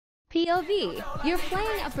POV, you're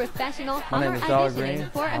playing a professional My name Hummer is Dollar auditioning Green.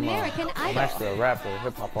 for American I'm Idol. actually a rapper,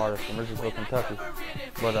 hip hop artist from Richardsville, Kentucky.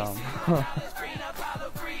 But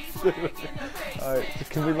alright,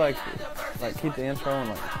 can we like keep the intro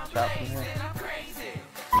and shout from here?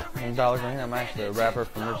 I'm Dollar Green. I'm actually a rapper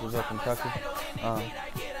from Richardsville, Kentucky.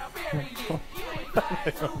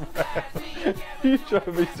 You try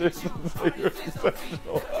to be serious and say you're a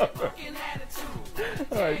professional rapper.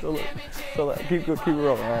 Alright, so keep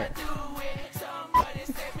rolling, alright.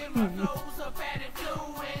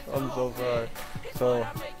 I'm so sorry. So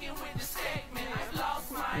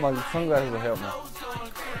my sunglasses will help me.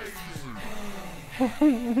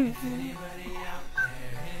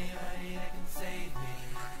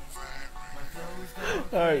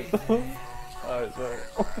 Alright, so I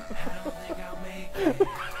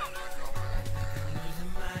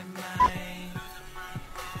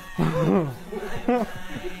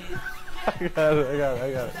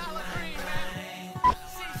got it.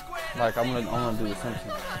 Like I'm gonna do the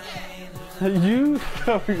Simpsons. You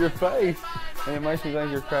cover your face, and it makes me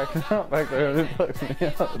think you're cracking up back there, and it fucks me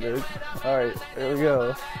up, dude. All right, here we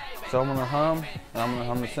go. So I'm gonna hum, and I'm gonna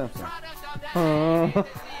hum the Simpsons.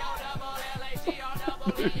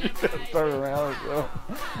 Dude, you gotta turn around, so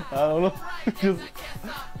I don't know. Just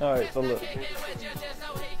all right. So look.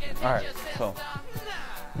 All right, so.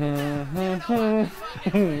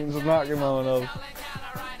 Just knock him on those.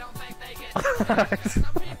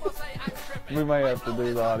 We may have to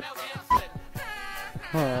do the audio.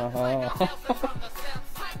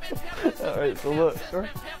 Alright, so look.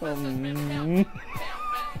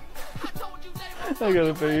 I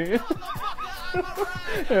gotta pee.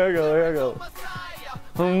 Here I go.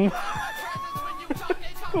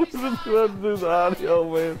 Listen to us do the audio,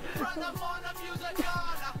 man.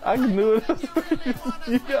 I can do it.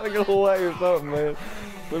 You gotta go away or something, man.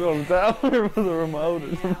 Put it on the tower for the remote.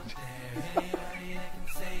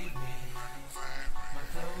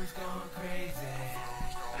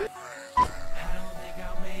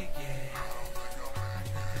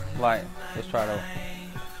 Like, let's try to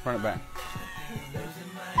run it back.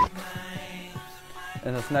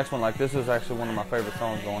 And this next one, like, this is actually one of my favorite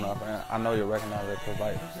songs going up, and I know you'll recognize it because,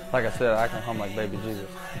 like I said, I can hum like Baby Jesus.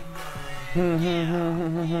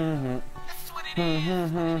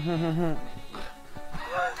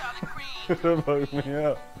 That bugs me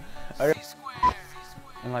up.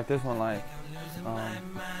 And like this one, like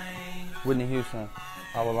Whitney Houston,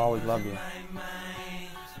 I Will Always Love You.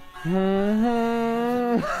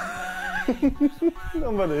 I'm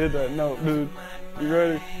about to hit that note, dude. You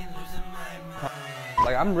ready?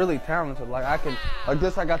 Like I'm really talented. Like I can, like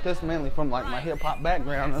this. I got this mainly from like my hip hop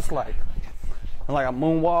background. It's like a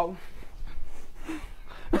moonwalk.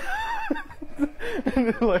 And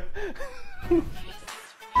then like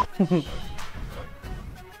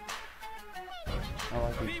I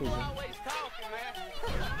like it too.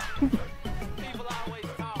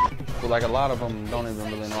 So like a lot of them don't even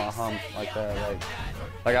really know I hum like that.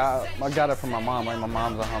 Like I got it from my mom. Like my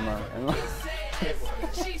mom's a hummer. And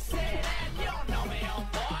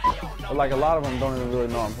but like a lot of them don't even really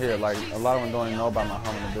know I'm here. Like a lot of them don't even know about my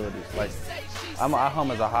humming abilities. Like I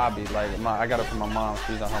hum as a hobby. Like I got it from my mom.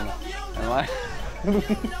 She's a hummer. And like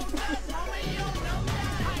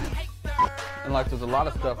and like there's a lot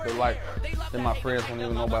of stuff that my friends don't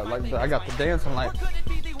even know about. Like I got the dancing like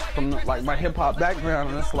from like my hip hop background,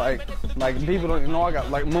 and it's like people don't even know I got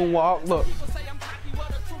like moonwalk. Look,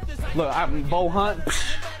 I'm bow hunt.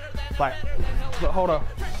 Like, look, hold up.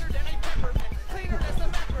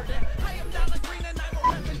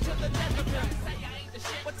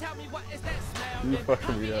 You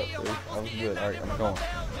fucking me up, dude. I was good. All right, I'm going.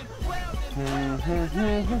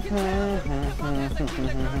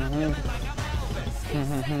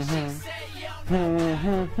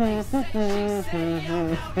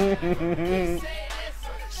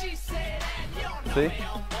 See?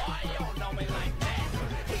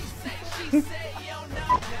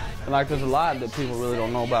 And like there's a lot that people really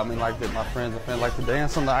don't know about me, like that my friends and fans like the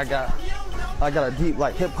dancing that I got a deep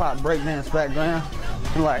like hip hop breakdance background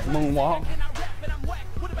and like moonwalk.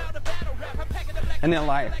 And then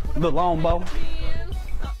like the long bow.